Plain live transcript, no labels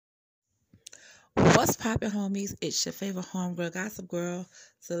What's poppin', homies? It's your favorite homegirl, Gossip Girl.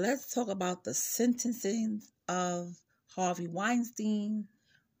 So let's talk about the sentencing of Harvey Weinstein,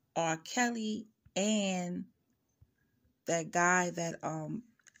 R. Kelly, and that guy that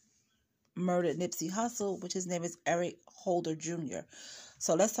murdered Nipsey Hussle, which his name is Eric Holder Jr.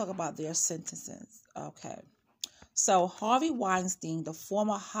 So let's talk about their sentences. Okay. So Harvey Weinstein, the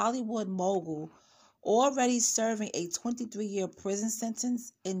former Hollywood mogul, already serving a 23-year prison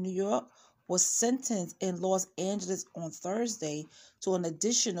sentence in New York, was sentenced in Los Angeles on Thursday to an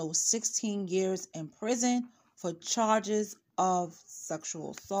additional 16 years in prison for charges of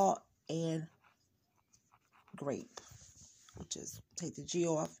sexual assault and rape, which is take the G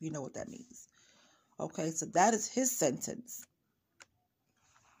off, you know what that means. Okay, so that is his sentence.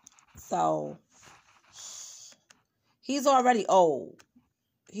 So he's already old.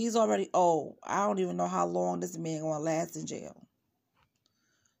 He's already old. I don't even know how long this man gonna last in jail.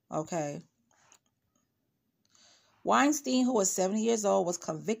 Okay. Weinstein, who was 70 years old, was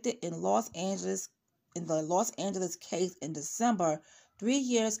convicted in the Los Angeles case in December, 3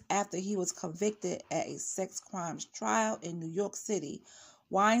 years after he was convicted at a sex crimes trial in New York City.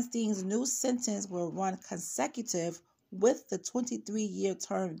 Weinstein's new sentence will run consecutive with the 23-year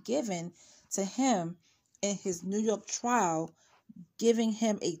term given to him in his New York trial, giving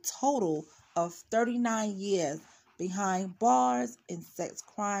him a total of 39 years behind bars in sex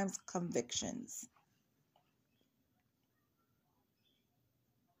crimes convictions.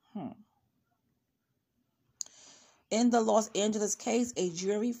 In the Los Angeles case, a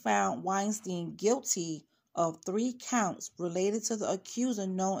jury found Weinstein guilty of 3 counts related to the accuser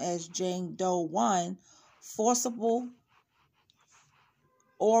known as Jane Doe 1, forcible,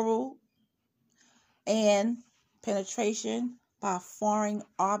 oral, and penetration by foreign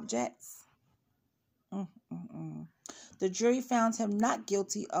objects. The jury found him not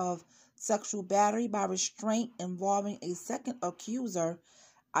guilty of sexual battery by restraint involving a second accuser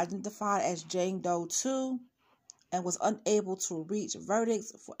identified as Jane Doe 2, and was unable to reach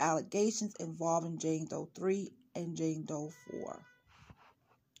verdicts for allegations involving Jane Doe 3 and Jane Doe 4.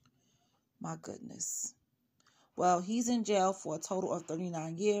 My goodness. Well, he's in jail for a total of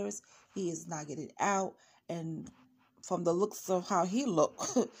 39 years. He is not getting out. And from the looks of how he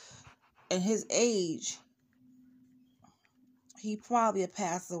looked and his age, he probably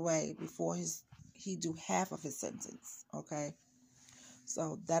passed away before he do half of his sentence. Okay?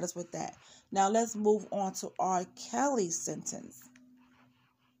 So that is with that. Now let's move on to R. Kelly's sentence.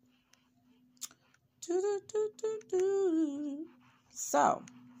 So,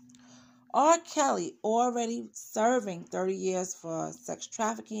 R. Kelly, already serving 30 years for sex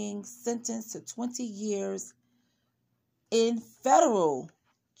trafficking, sentenced to 20 years in federal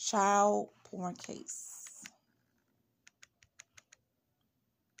child porn case.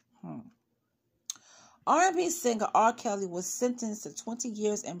 R&B singer R. Kelly was sentenced to 20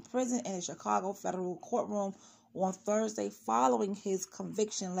 years in prison in a Chicago federal courtroom on Thursday following his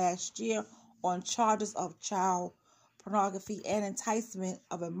conviction last year on charges of child pornography and enticement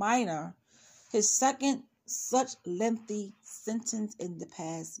of a minor, his second such lengthy sentence in the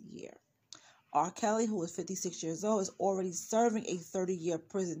past year. R. Kelly, who is 56 years old, is already serving a 30-year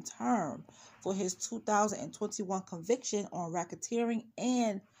prison term for his 2021 conviction on racketeering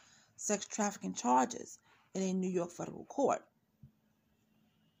and sex trafficking charges in a New York federal court.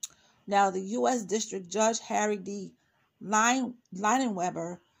 Now, the U.S. District Judge Harry D.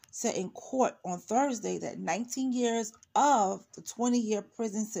 Leinenweber said in court on Thursday that 19 years of the 20-year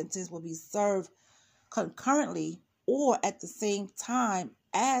prison sentence will be served concurrently or at the same time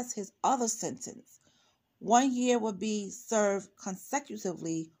as his other sentence. 1 year will be served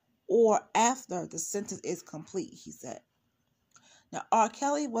consecutively or after the sentence is complete, he said. Now, R.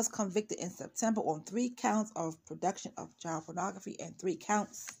 Kelly was convicted in September on 3 counts of production of child pornography and 3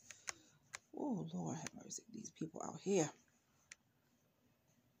 counts. Oh, Lord have mercy, these people out here.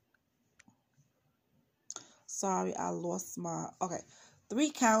 Sorry, I lost my... Okay.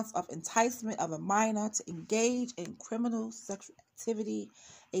 3 counts of enticement of a minor to engage in criminal sexual activity.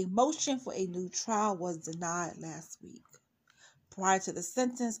 A motion for a new trial was denied last week. Prior to the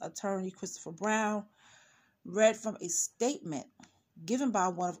sentence, attorney Christopher Brown read from a statement given by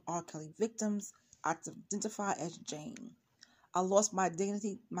one of R. Kelly victims, identified as Jane. I lost my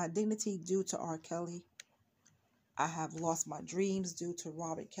dignity due to R. Kelly. I have lost my dreams due to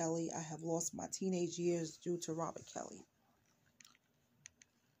Robert Kelly. I have lost my teenage years due to Robert Kelly.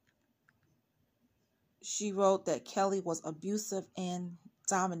 She wrote that Kelly was abusive and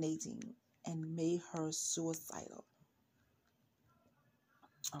dominating and made her suicidal.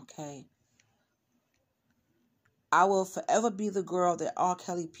 Okay. I will forever be the girl that R.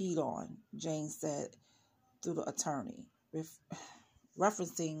 Kelly peed on, Jane said through the attorney,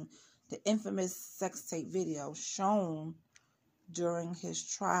 referencing the infamous sex tape video shown during his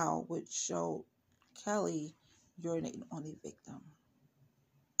trial, which showed Kelly urinating on the victim.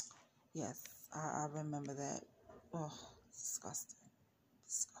 Yes, I remember that. Oh, disgusting.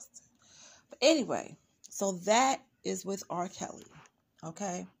 Disgusting. But anyway, so that is with R. Kelly.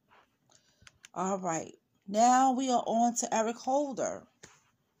 Okay? All right. Now we are on to Eric Holder.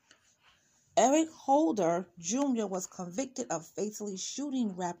 Eric Holder Jr. was convicted of fatally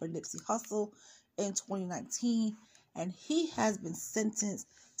shooting rapper Nipsey Hussle in 2019, and he has been sentenced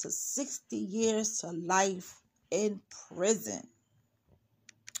to 60 years to life in prison.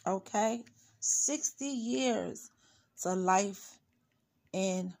 Okay? 60 years to life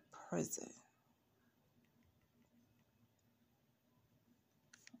in prison.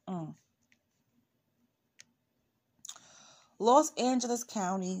 Los Angeles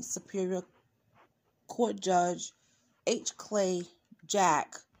County Superior Court Judge H. Clay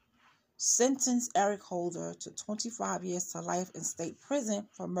Jack sentenced Eric Holder to 25 years to life in state prison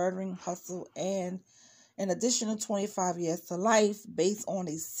for murdering Hussle and an additional 25 years to life based on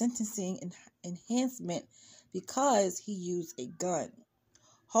a sentencing enhancement because he used a gun.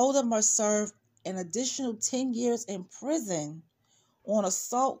 Holder must serve an additional 10 years in prison on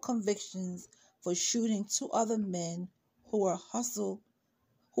assault convictions for shooting two other men who were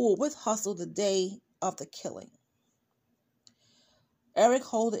with Hussle the day of the killing. Eric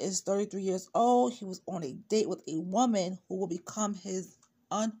Holder is 33 years old. He was on a date with a woman who will become his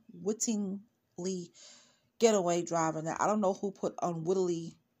unwittingly getaway driver. Now, I don't know who put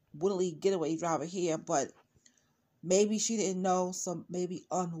unwittingly getaway driver here, but maybe she didn't know, so maybe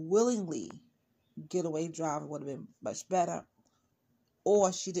unwillingly getaway driver would have been much better.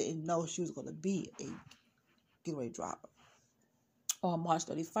 Or she didn't know she was going to be a getaway driver. On March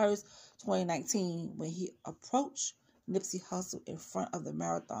 31st, 2019, when he approached Nipsey Hussle in front of the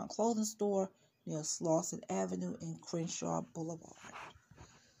Marathon clothing store near Slauson Avenue and Crenshaw Boulevard.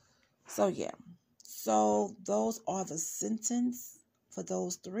 So, yeah. So, those are the sentence for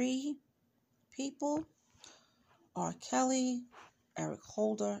those three people. R. Kelly, Eric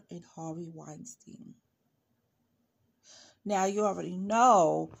Holder, and Harvey Weinstein. Now, you already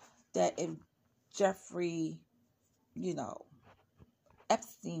know that if Jeffrey,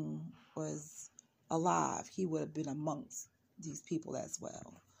 Epstein was alive, he would have been amongst these people as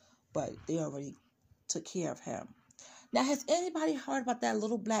well. But they already took care of him. Now, has anybody heard about that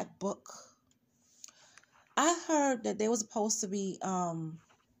little black book? I heard that they were supposed to be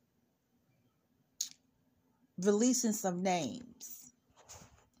releasing some names.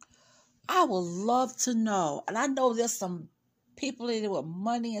 I would love to know. And I know there's some people in there with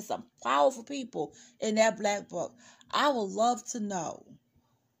money and some powerful people in that black book. I would love to know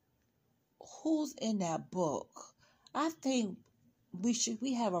who's in that book. I think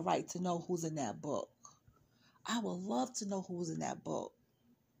we have a right to know who's in that book. I would love to know who's in that book.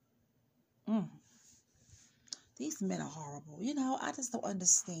 These men are horrible. I just don't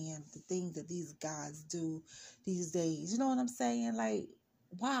understand the things that these guys do these days. You know what I'm saying? Like,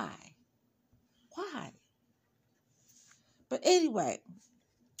 why? Why? But anyway,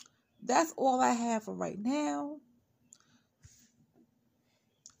 that's all I have for right now.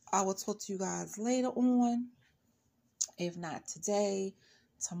 I will talk to you guys later on. If not today,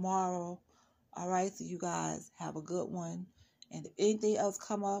 tomorrow. All right, so you guys have a good one. And if anything else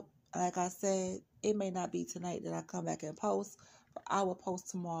come up, like I said, it may not be tonight that I come back and post, but I will post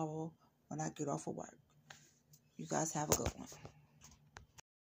tomorrow when I get off of work. You guys have a good one.